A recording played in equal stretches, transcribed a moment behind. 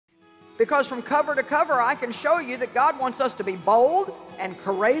Because from cover to cover, I can show you that God wants us to be bold and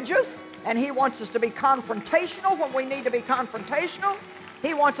courageous, and He wants us to be confrontational when we need to be confrontational.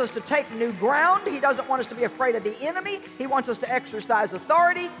 He wants us to take new ground. He doesn't want us to be afraid of the enemy. He wants us to exercise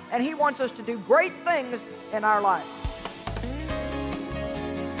authority, and He wants us to do great things in our life.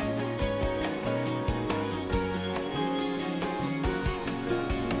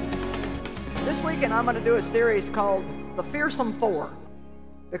 This weekend, I'm going to do a series called The Fearsome Four,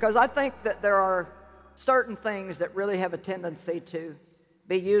 because I think that there are certain things that really have a tendency to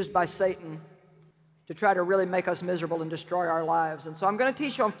be used by Satan to try to really make us miserable and destroy our lives. And so I'm going to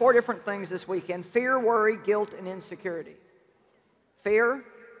teach you on 4 different things this weekend: fear, worry, guilt, and insecurity. Fear,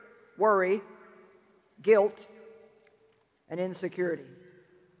 worry, guilt, and insecurity.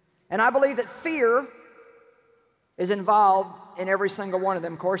 And I believe that fear is involved in every single one of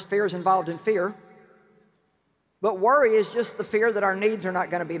them. Of course, fear is involved in fear. But worry is just the fear that our needs are not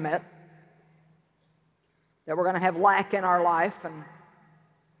going to be met, that we're going to have lack in our life and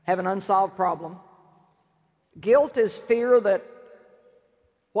have an unsolved problem. Guilt is fear that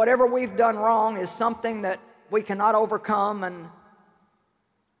whatever we've done wrong is something that we cannot overcome, and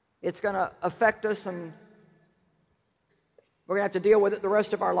it's going to affect us, and we're going to have to deal with it the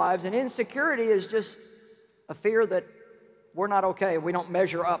rest of our lives. And insecurity is just a fear that we're not okay. We don't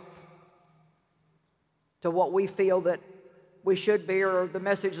measure up to what we feel that we should be, or the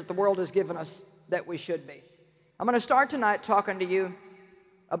message that the world has given us that we should be. I'm going to start tonight talking to you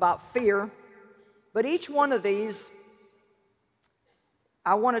about fear, but each one of these,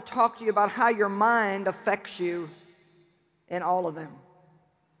 I want to talk to you about how your mind affects you in all of them.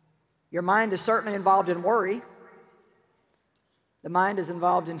 Your mind is certainly involved in worry. The mind is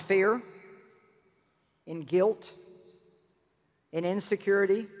involved in fear, in guilt, in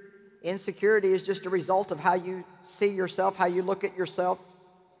insecurity. Insecurity is just a result of how you see yourself, how you look at yourself,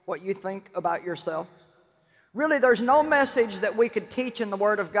 what you think about yourself. Really, there's no message that we could teach in the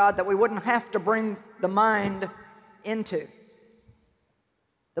Word of God that we wouldn't have to bring the mind into.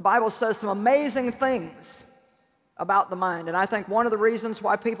 The Bible says some amazing things about the mind, and I think one of the reasons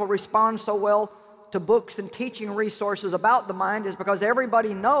why people respond so well to books and teaching resources about the mind is because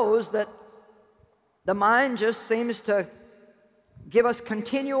everybody knows that the mind just seems to give us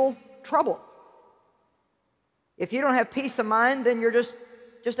continual trouble. If you don't have peace of mind, then you're just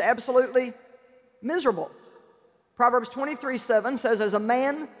absolutely miserable. Proverbs 23:7 says, as a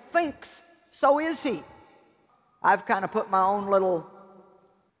man thinks, so is he. I've kind of put my own little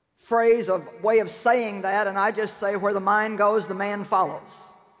phrase of way of saying that, and I just say, where the mind goes, the man follows.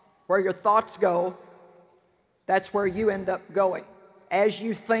 Where your thoughts go, that's where you end up going. As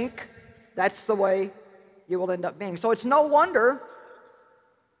you think, that's the way you will end up being. So it's no wonder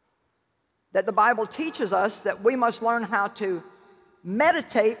that the Bible teaches us that we must learn how to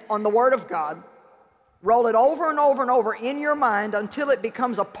meditate on the Word of God, roll it over and over and over in your mind until it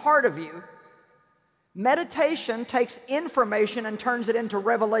becomes a part of you. Meditation takes information and turns it into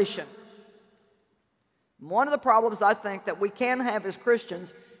revelation. One of the problems I think that we can have as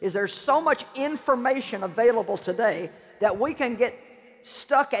Christians is there's so much information available today that we can get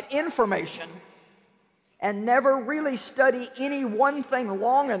stuck at information and never really study any one thing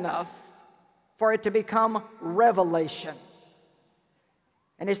long enough for it to become revelation.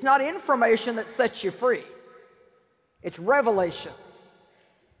 And it's not information that sets you free. It's revelation.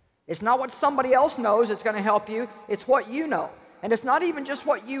 It's not what somebody else knows that's going to help you. It's what you know. And it's not even just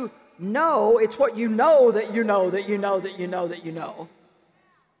what you know. It's what you know that you know that you know that you know that you know.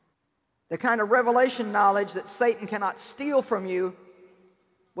 The kind of revelation knowledge that Satan cannot steal from you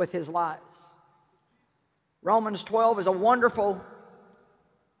with his lies. Romans 12 is a wonderful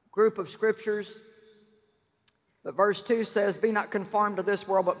group of scriptures. But verse 2 says, be not conformed to this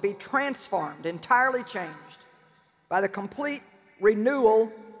world, but be transformed, entirely changed by the complete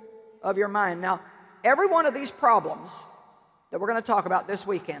renewal of your mind. Now, every one of these problems that we're going to talk about this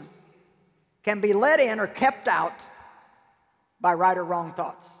weekend can be let in or kept out by right or wrong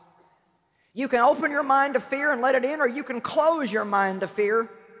thoughts. You can open your mind to fear and let it in, or you can close your mind to fear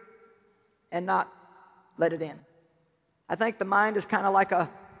and not let it in. I think the mind is kind of like a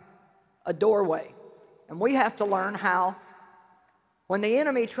doorway. And we have to learn how, when the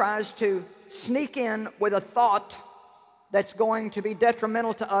enemy tries to sneak in with a thought that's going to be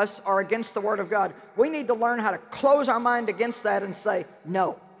detrimental to us or against the Word of God, we need to learn how to close our mind against that and say,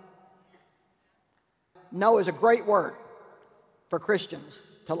 no. No is a great word for Christians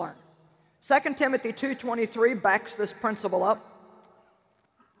to learn. 2 Timothy 2:23 backs this principle up.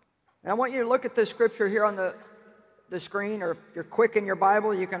 And I want you to look at this scripture here on the screen, or if you're quick in your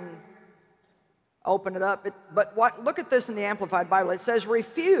Bible, you can open it up. Look at this in the Amplified Bible. It says,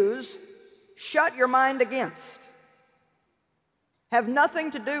 refuse, shut your mind against. Have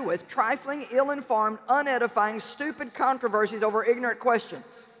nothing to do with trifling, ill-informed, unedifying, stupid controversies over ignorant questions.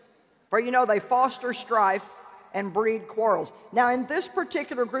 For you know they foster strife and breed quarrels. Now, in this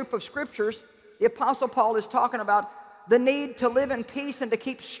particular group of scriptures, the Apostle Paul is talking about the need to live in peace and to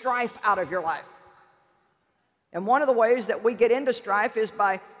keep strife out of your life. And one of the ways that we get into strife is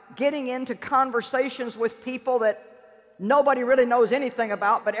by getting into conversations with people that nobody really knows anything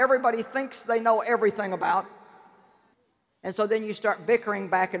about, but everybody thinks they know everything about. And so then you start bickering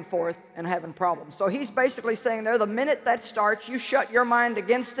back and forth and having problems. So he's basically saying there, the minute that starts, you shut your mind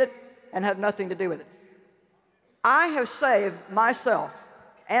against it and have nothing to do with it. I have saved myself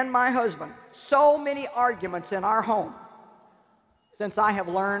and my husband so many arguments in our home since I have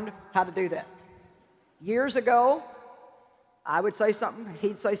learned how to do that. Years ago, I would say something,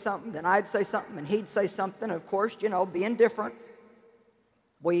 he'd say something, then I'd say something, and he'd say something. Of course, you know, being different,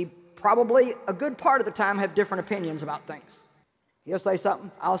 we probably a good part of the time have different opinions about things. He'll say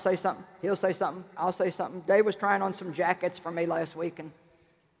something, I'll say something, he'll say something, I'll say something. Dave was trying on some jackets for me last week, and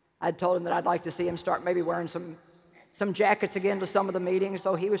I told him that I'd like to see him start maybe wearing some jackets again to some of the meetings.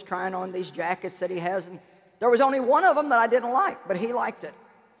 So he was trying on these jackets that he has, and there was only one of them that I didn't like, but he liked it.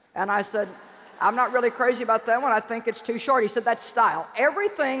 And I said, I'm not really crazy about that one. I think it's too short. He said, that's style.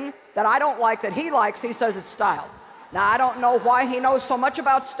 Everything that I don't like that he likes, he says it's style. Now, I don't know why he knows so much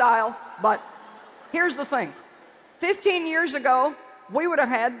about style, but here's the thing. 15 years ago, we would have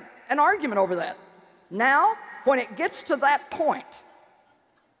had an argument over that. Now, when it gets to that point,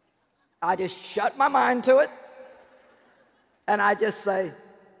 I just shut my mind to it, and I just say,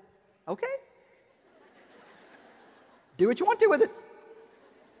 okay, do what you want to with it.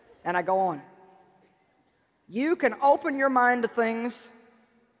 And I go on. You can open your mind to things,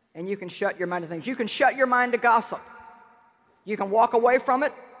 and you can shut your mind to things. You can shut your mind to gossip. You can walk away from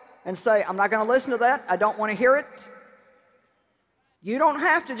it and say, I'm not going to listen to that. I don't want to hear it. You don't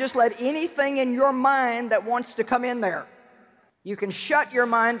have to just let anything in your mind that wants to come in there. You can shut your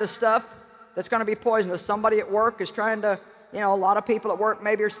mind to stuff that's going to be poisonous. Somebody at work is trying to, a lot of people at work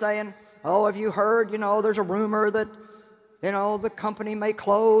maybe are saying, oh, have you heard, there's a rumor that, the company may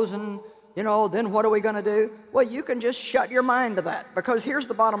close, and, then what are we going to do? Well, you can just shut your mind to that, because here's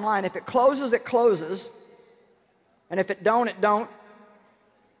the bottom line. If it closes, it closes. And if it don't, it don't.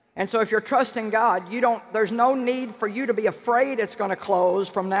 And so if you're trusting God, there's no need for you to be afraid it's going to close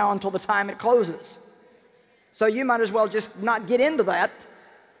from now until the time it closes. So you might as well just not get into that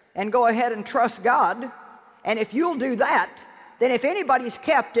and go ahead and trust God. And if you'll do that, then if anybody's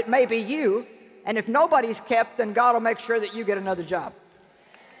kept, it may be you. And if nobody's kept, then God will make sure that you get another job.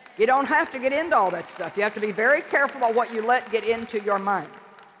 You don't have to get into all that stuff. You have to be very careful about what you let get into your mind.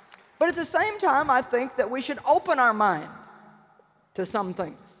 But at the same time, I think that we should open our mind to some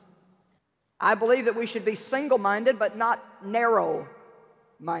things. I believe that we should be single-minded, but not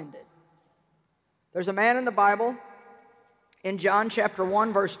narrow-minded. There's a man in the Bible, in John chapter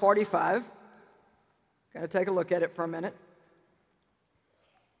 1, verse 45. Going to take a look at it for a minute.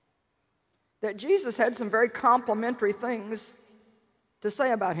 That Jesus had some very complimentary things to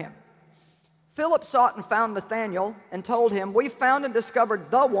say about him. Philip sought and found Nathanael and told him, we found and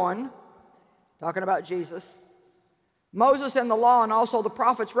discovered the one, talking about Jesus, Moses and the law and also the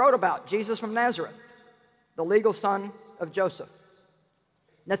prophets wrote about, Jesus from Nazareth, the legal son of Joseph.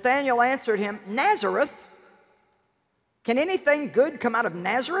 Nathanael answered him, Nazareth? Can anything good come out of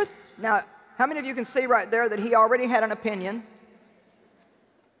Nazareth? Now, how many of you can see right there that he already had an opinion?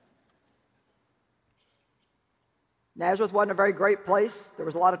 Nazareth wasn't a very great place. There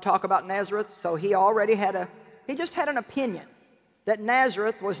was a lot of talk about Nazareth, so he just had an opinion that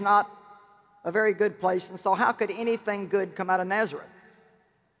Nazareth was not a very good place, and so how could anything good come out of Nazareth?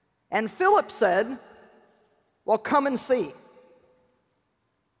 And Philip said, well, come and see.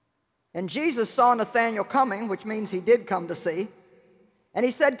 And Jesus saw Nathanael coming, which means he did come to see. And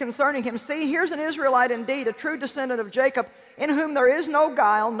he said concerning him, see, here's an Israelite indeed, a true descendant of Jacob, in whom there is no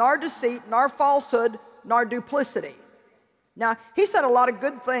guile, nor deceit, nor falsehood, nor duplicity. Now, he said a lot of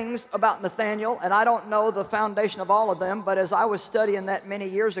good things about Nathanael, and I don't know the foundation of all of them, but as I was studying that many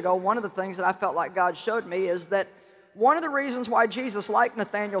years ago, one of the things that I felt like God showed me is that one of the reasons why Jesus liked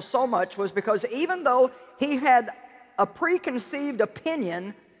Nathanael so much was because even though he had a preconceived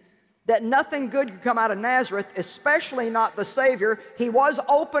opinion that nothing good could come out of Nazareth, especially not the Savior, he was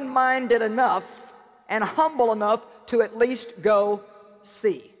open-minded enough and humble enough to at least go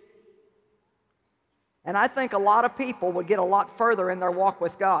see. And I think a lot of people would get a lot further in their walk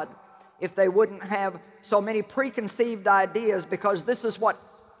with God if they wouldn't have so many preconceived ideas, because this is what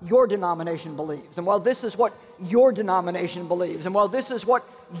your denomination believes. And well, this is what your denomination believes. And well, this is what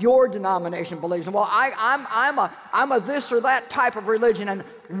your denomination believes. And well, I'm a this or that type of religion, and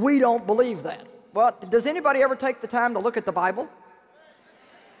we don't believe that. Well, does anybody ever take the time to look at the Bible?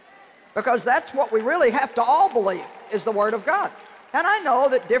 Because that's what we really have to all believe, is the Word of God. And I know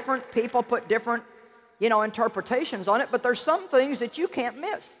that different people put different, interpretations on it, but there's some things that you can't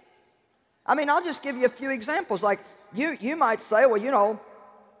miss. I mean, I'll just give you a few examples. Like, you might say, well,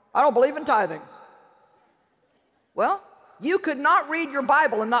 I don't believe in tithing. Well, you could not read your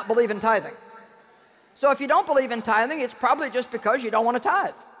Bible and not believe in tithing. So if you don't believe in tithing, it's probably just because you don't want to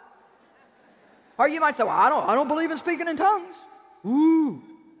tithe. Or you might say, well, I don't believe in speaking in tongues. Ooh,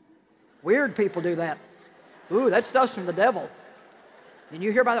 weird people do that. Ooh, that stuff's from the devil. And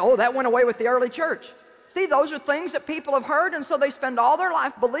you hear about, oh, that went away with the early church. See, those are things that people have heard, and so they spend all their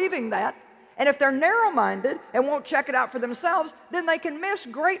life believing that. And if they're narrow-minded and won't check it out for themselves, then they can miss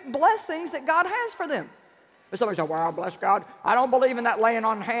great blessings that God has for them. But somebody says, well, bless God, I don't believe in that laying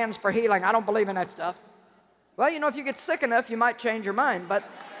on hands for healing. I don't believe in that stuff. Well, if you get sick enough, you might change your mind. But,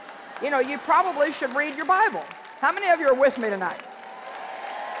 you probably should read your Bible. How many of you are with me tonight?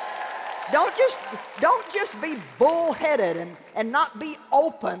 Don't just be bullheaded and not be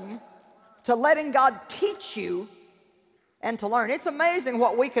open to letting God teach you and to learn. It's amazing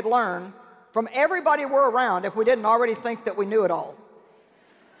what we could learn from everybody we're around if we didn't already think that we knew it all.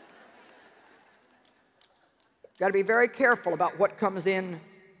 Got to be very careful about what comes in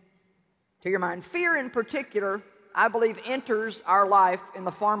to your mind. Fear in particular, I believe, enters our life in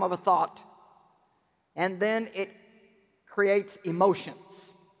the form of a thought, and then it creates emotions.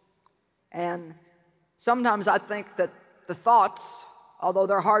 And sometimes I think that the thoughts, although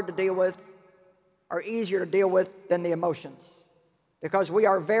they're hard to deal with, are easier to deal with than the emotions, because we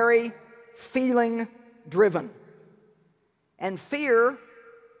are very feeling driven. And fear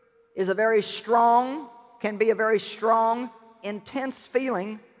is can be a very strong, intense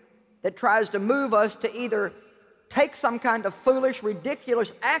feeling that tries to move us to either take some kind of foolish,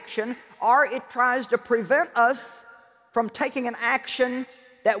 ridiculous action, or it tries to prevent us from taking an action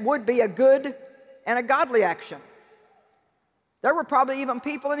that would be a good and a godly action. There were probably even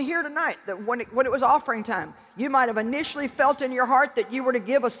people in here tonight that when it was offering time, you might have initially felt in your heart that you were to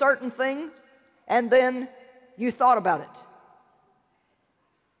give a certain thing, and then you thought about it.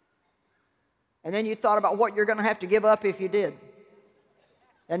 And then you thought about what you're going to have to give up if you did.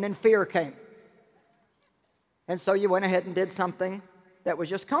 And then fear came. And so you went ahead and did something that was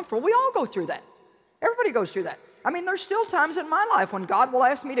just comfortable. We all go through that. Everybody goes through that. I mean, there's still times in my life when God will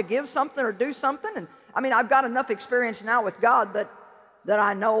ask me to give something or do something. And I mean, I've got enough experience now with God that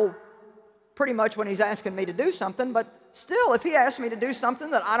I know pretty much when He's asking me to do something. But still, if He asks me to do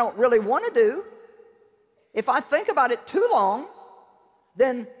something that I don't really want to do, if I think about it too long,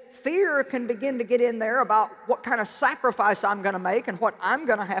 then fear can begin to get in there about what kind of sacrifice I'm going to make and what I'm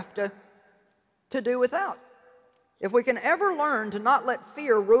going to have to do without. If we can ever learn to not let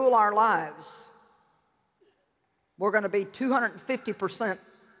fear rule our lives, we're going to be 250%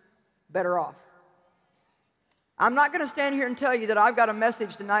 better off. I'm not going to stand here and tell you that I've got a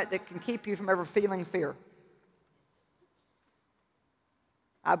message tonight that can keep you from ever feeling fear.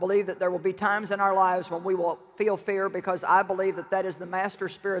 I believe that there will be times in our lives when we will feel fear, because I believe that that is the master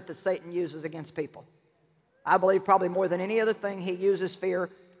spirit that Satan uses against people. I believe probably more than any other thing he uses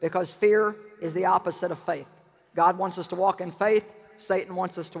fear, because fear is the opposite of faith. God wants us to walk in faith. Satan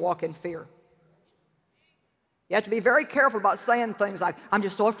wants us to walk in fear. You have to be very careful about saying things like, I'm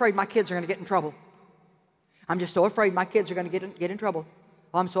just so afraid my kids are going to get in trouble. I'm just so afraid my kids are going to get in trouble.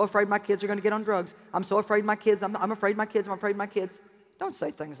 Oh, I'm so afraid my kids are going to get on drugs. I'm so afraid my kids, I'm afraid my kids, I'm afraid my kids. Don't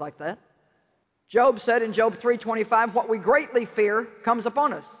say things like that. Job said in Job 3:25, what we greatly fear comes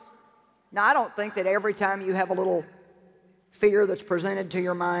upon us. Now, I don't think that every time you have a little fear that's presented to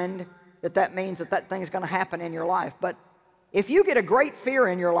your mind that means that thing's going to happen in your life. But if you get a great fear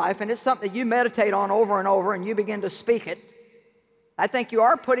in your life and it's something that you meditate on over and over and you begin to speak it, I think you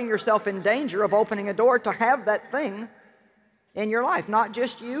are putting yourself in danger of opening a door to have that thing in your life. Not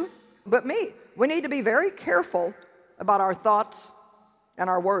just you, but me. We need to be very careful about our thoughts and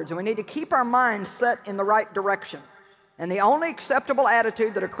our words, and we need to keep our minds set in the right direction. And the only acceptable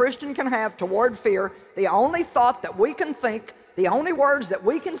attitude that a Christian can have toward fear, the only thought that we can think, the only words that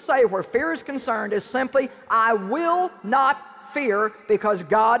we can say where fear is concerned is simply, I will not fear because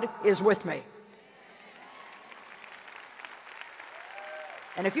God is with me.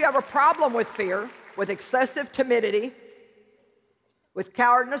 And if you have a problem with fear, with excessive timidity, with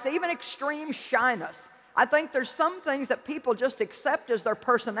cowardice, even extreme shyness, I think there's some things that people just accept as their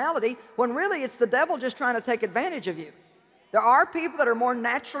personality when really it's the devil just trying to take advantage of you. There are people that are more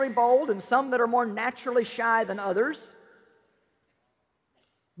naturally bold and some that are more naturally shy than others.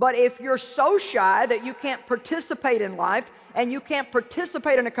 But if you're so shy that you can't participate in life and you can't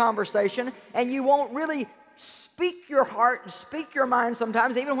participate in a conversation and you won't really speak your heart and speak your mind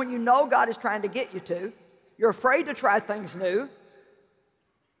sometimes, even when you know God is trying to get you to, you're afraid to try things new.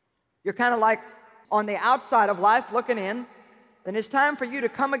 You're kind of like on the outside of life looking in, then it's time for you to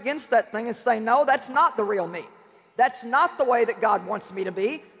come against that thing and say, no, that's not the real me. That's not the way that God wants me to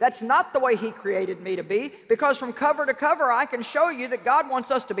be. That's not the way He created me to be. Because from cover to cover, I can show you that God wants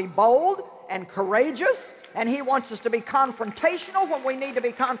us to be bold and courageous, and He wants us to be confrontational when we need to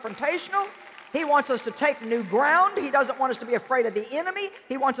be confrontational. He wants us to take new ground. He doesn't want us to be afraid of the enemy.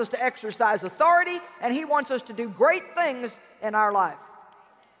 He wants us to exercise authority, and He wants us to do great things in our life.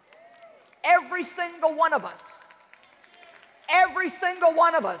 Every single one of us. Every single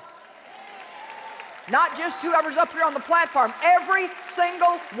one of us. Not just whoever's up here on the platform. Every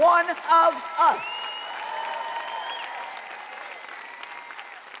single one of us.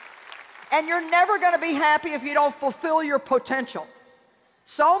 And you're never going to be happy if you don't fulfill your potential.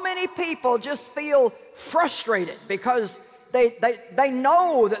 So many people just feel frustrated because they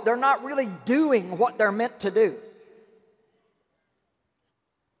know that they're not really doing what they're meant to do.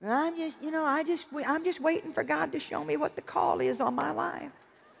 I'm just waiting for God to show me what the call is on my life.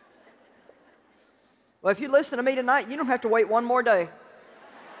 Well, if you listen to me tonight, you don't have to wait one more day.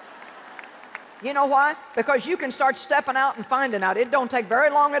 You know why? Because you can start stepping out and finding out. It don't take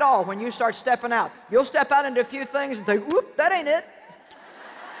very long at all when you start stepping out. You'll step out into a few things and think, whoop, that ain't it.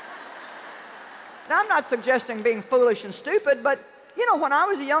 Now, I'm not suggesting being foolish and stupid, but, you know, when I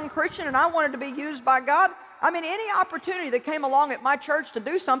was a young Christian and I wanted to be used by God, I mean, any opportunity that came along at my church to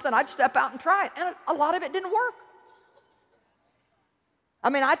do something, I'd step out and try it. And a lot of it didn't work. I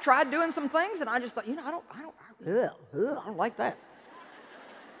mean, I tried doing some things, and I just thought, you know, I don't like that.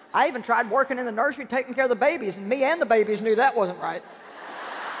 I even tried working in the nursery, taking care of the babies, and me and the babies knew that wasn't right.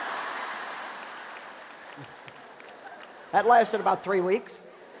 That lasted about 3 weeks.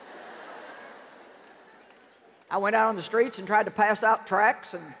 I went out on the streets and tried to pass out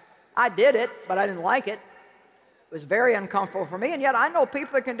tracts, and I did it, but I didn't like it. It was very uncomfortable for me, and yet I know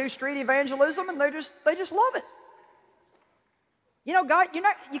people that can do street evangelism, and they just love it. You know, God,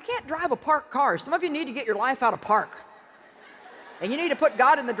 you can't drive a parked car. Some of you need to get your life out of park. And you need to put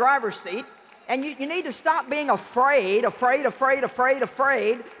God in the driver's seat. And you need to stop being afraid that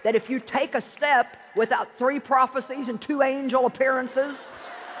if you take a step without 3 prophecies and 2 angel appearances,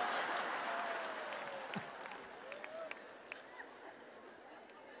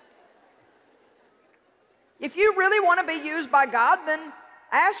 if you really want to be used by God, then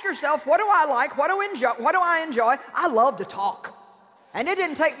ask yourself, what do I like? What do I enjoy? I love to talk. And it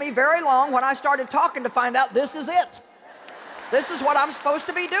didn't take me very long when I started talking to find out this is it. This is what I'm supposed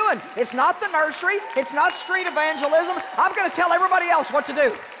to be doing. It's not the nursery. It's not street evangelism. I'm going to tell everybody else what to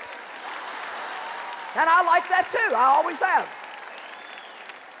do. And I like that too. I always have.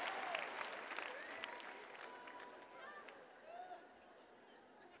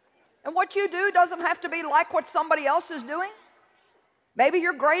 And what you do doesn't have to be like what somebody else is doing. Maybe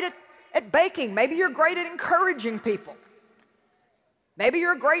you're great at baking. Maybe you're great at encouraging people. Maybe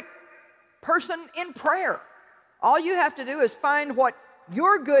you're a great person in prayer. All you have to do is find what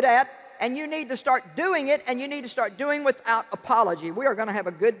you're good at, and you need to start doing it, and you need to start doing without apology. We are going to have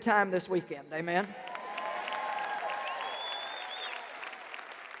a good time this weekend. Amen?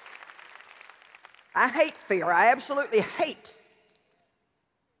 I hate fear. I absolutely hate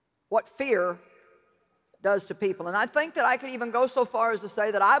what fear does to people. And I think that I could even go so far as to say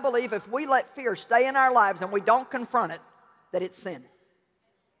that I believe if we let fear stay in our lives and we don't confront it, that it's sin.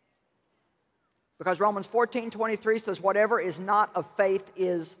 Because Romans 14:23 says, whatever is not of faith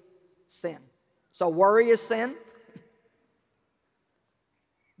is sin. So worry is sin.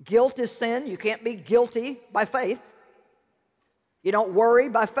 Guilt is sin. You can't be guilty by faith. You don't worry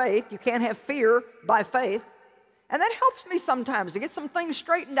by faith. You can't have fear by faith. And that helps me sometimes to get some things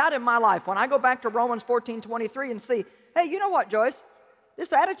straightened out in my life. When I go back to Romans 14:23 and see, hey, you know what, Joyce?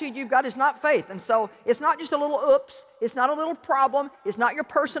 This attitude you've got is not faith. And so it's not just a little oops. It's not a little problem. It's not your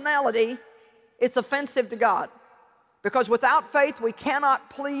personality. It's offensive to God. Because without faith, we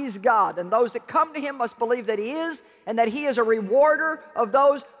cannot please God. And those that come to Him must believe that He is, and that He is a rewarder of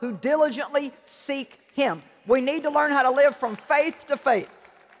those who diligently seek Him. We need to learn how to live from faith to faith.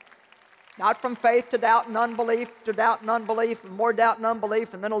 Not from faith to doubt and unbelief, to doubt and unbelief, and more doubt and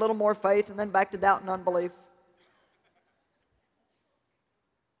unbelief, and then a little more faith, and then back to doubt and unbelief.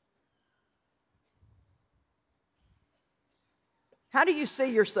 How do you see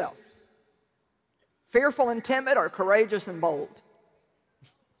yourself? fearful and timid, or courageous and bold?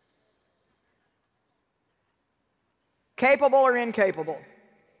 Capable or incapable?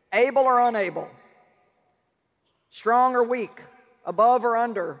 Able or unable? Strong or weak? Above or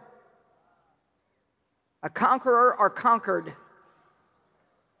under? A conqueror or conquered?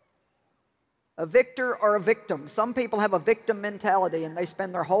 A victor or a victim? Some people have a victim mentality and they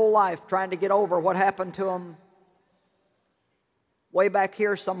spend their whole life trying to get over what happened to them way back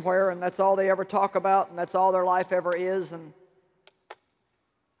here somewhere, and that's all they ever talk about, and that's all their life ever is. And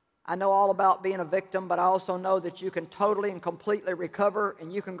I know all about being a victim, but I also know that you can totally and completely recover,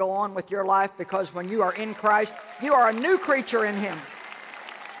 and you can go on with your life, because when you are in Christ, you are a new creature in Him.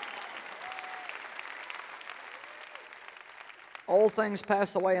 Old things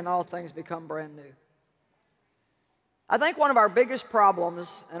pass away and all things become brand new. I think one of our biggest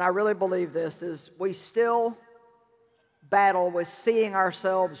problems, and I really believe this, is we still battle with seeing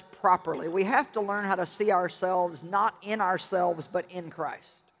ourselves properly. We have to learn how to see ourselves not in ourselves, but in Christ.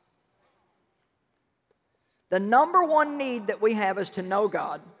 The number one need that we have is to know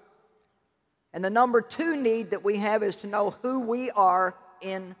God. And the number two need that we have is to know who we are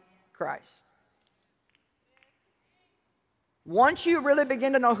in Christ. Once you really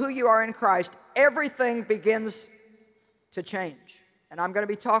begin to know who you are in Christ, everything begins to change. And I'm going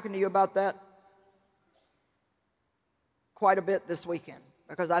to be talking to you about that quite a bit this weekend,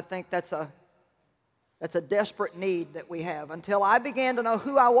 because I think that's a desperate need that we have. Until I began to know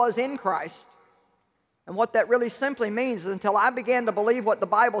who I was in Christ, and what that really simply means is until I began to believe what the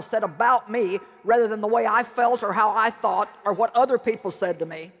Bible said about me rather than the way I felt or how I thought or what other people said to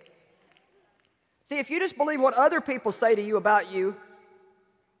me. See, if you just believe what other people say to you about you,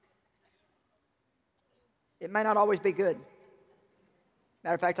 it may not always be good.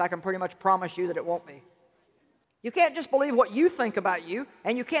 Matter of fact, I can pretty much promise you that it won't be. You can't just believe what you think about you,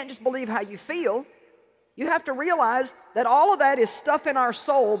 and you can't just believe how you feel. You have to realize that all of that is stuff in our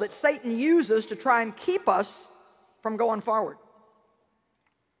soul that Satan uses to try and keep us from going forward.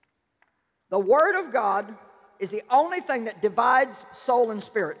 The Word of God is the only thing that divides soul and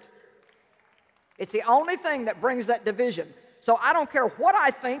spirit. It's the only thing that brings that division. So I don't care what I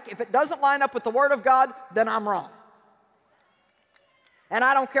think. If it doesn't line up with the Word of God, then I'm wrong. And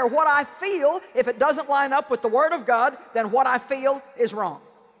I don't care what I feel. If it doesn't line up with the Word of God, then what I feel is wrong.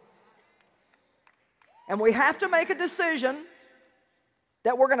 And we have to make a decision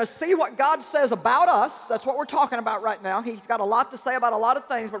that we're going to see what God says about us. That's what we're talking about right now. He's got a lot to say about a lot of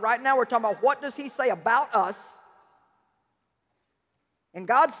things, but right now we're talking about what does He say about us. And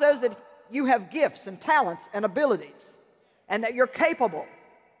God says that you have gifts and talents and abilities, and that you're capable,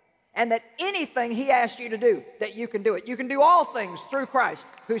 and that anything He asked you to do, that you can do it. You can do all things through Christ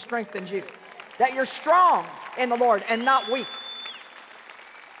who strengthens you. That you're strong in the Lord and not weak.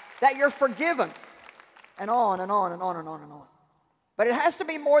 That you're forgiven. And on and on and on and on and on. But it has to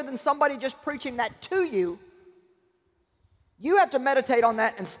be more than somebody just preaching that to you. You have to meditate on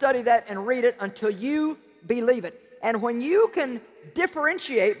that and study that and read it until you believe it. And when you can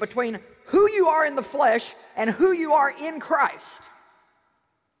differentiate between who you are in the flesh and who you are in Christ,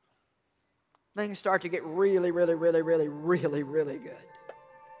 things start to get really, really, really, really, really, really good.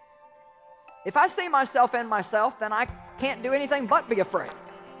 If I see myself in myself, then I can't do anything but be afraid.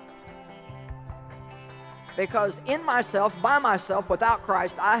 Because in myself, by myself, without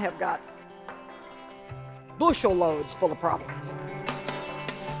Christ, I have got bushel loads full of problems.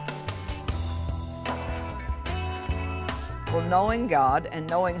 Well, knowing God and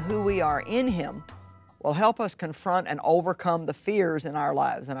knowing who we are in Him will help us confront and overcome the fears in our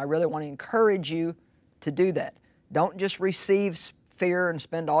lives. And I really want to encourage you to do that. Don't just receive fear and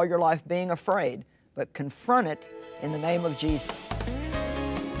spend all your life being afraid, but confront it in the name of Jesus.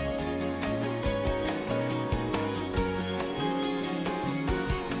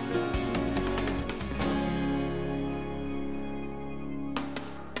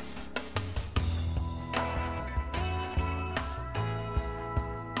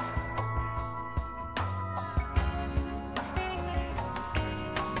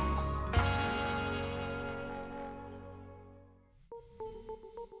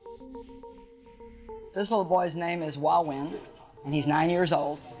 This little boy's name is Wawin, and he's 9 years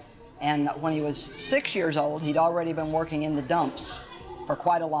old. And when he was 6 years old, he'd already been working in the dumps for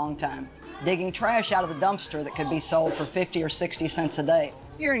quite a long time, digging trash out of the dumpster that could be sold for 50 or 60 cents a day.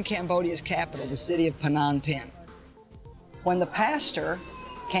 Here in Cambodia's capital, the city of Phnom Penh. When the pastor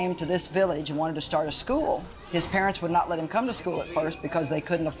came to this village and wanted to start a school, his parents would not let him come to school at first because they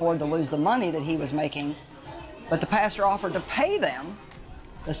couldn't afford to lose the money that he was making. But the pastor offered to pay them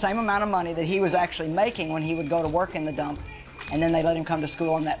the same amount of money that he was actually making when he would go to work in the dump and then they let him come to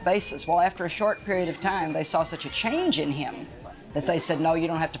school on that basis. Well, after a short period of time, they saw such a change in him that they said, no, you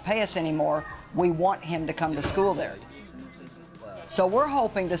don't have to pay us anymore. We want him to come to school there. So we're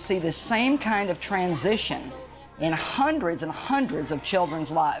hoping to see the same kind of transition in hundreds and hundreds of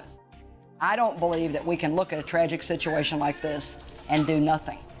children's lives. I don't believe that we can look at a tragic situation like this and do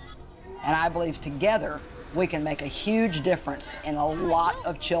nothing. And I believe together we can make a huge difference in a lot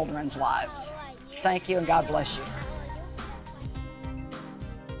of children's lives. Thank you and God bless you.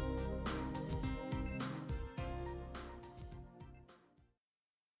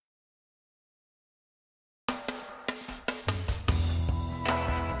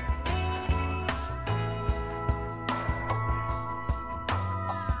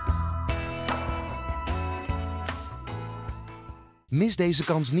 Mis deze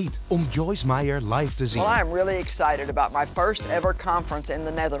kans niet om Joyce Meyer live te zien. Well, I am really excited about my first ever conference in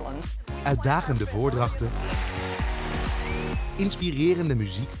the Netherlands. Uitdagende voordrachten. Inspirerende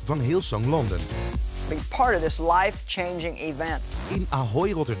muziek van Hillsong Londen. Be part of this life-changing event. In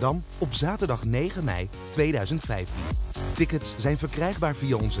Ahoy, Rotterdam op zaterdag 9 mei 2015. Tickets zijn verkrijgbaar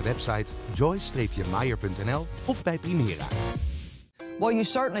via onze website joyce-meyer.nl of bij Primera. Well, you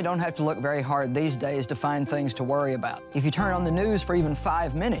certainly don't have to look very hard these days to find things to worry about. If you turn on the news for even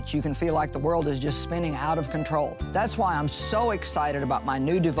 5 minutes, you can feel like the world is just spinning out of control. That's why I'm so excited about my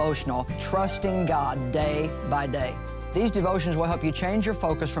new devotional, Trusting God Day by Day. These devotions will help you change your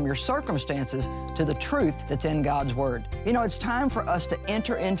focus from your circumstances to the truth that's in God's Word. You know, it's time for us to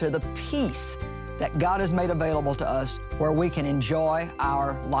enter into the peace that God has made available to us where we can enjoy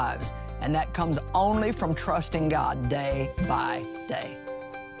our lives. And that comes only from trusting God day by day.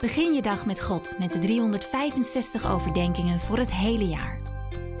 Begin je dag met God met de 365 overdenkingen voor het hele jaar.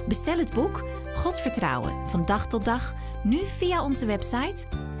 Bestel het boek God vertrouwen van dag tot dag nu via onze website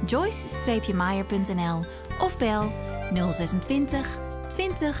joyce-meyer.nl of bel 026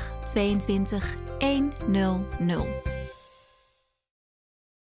 20 22 100.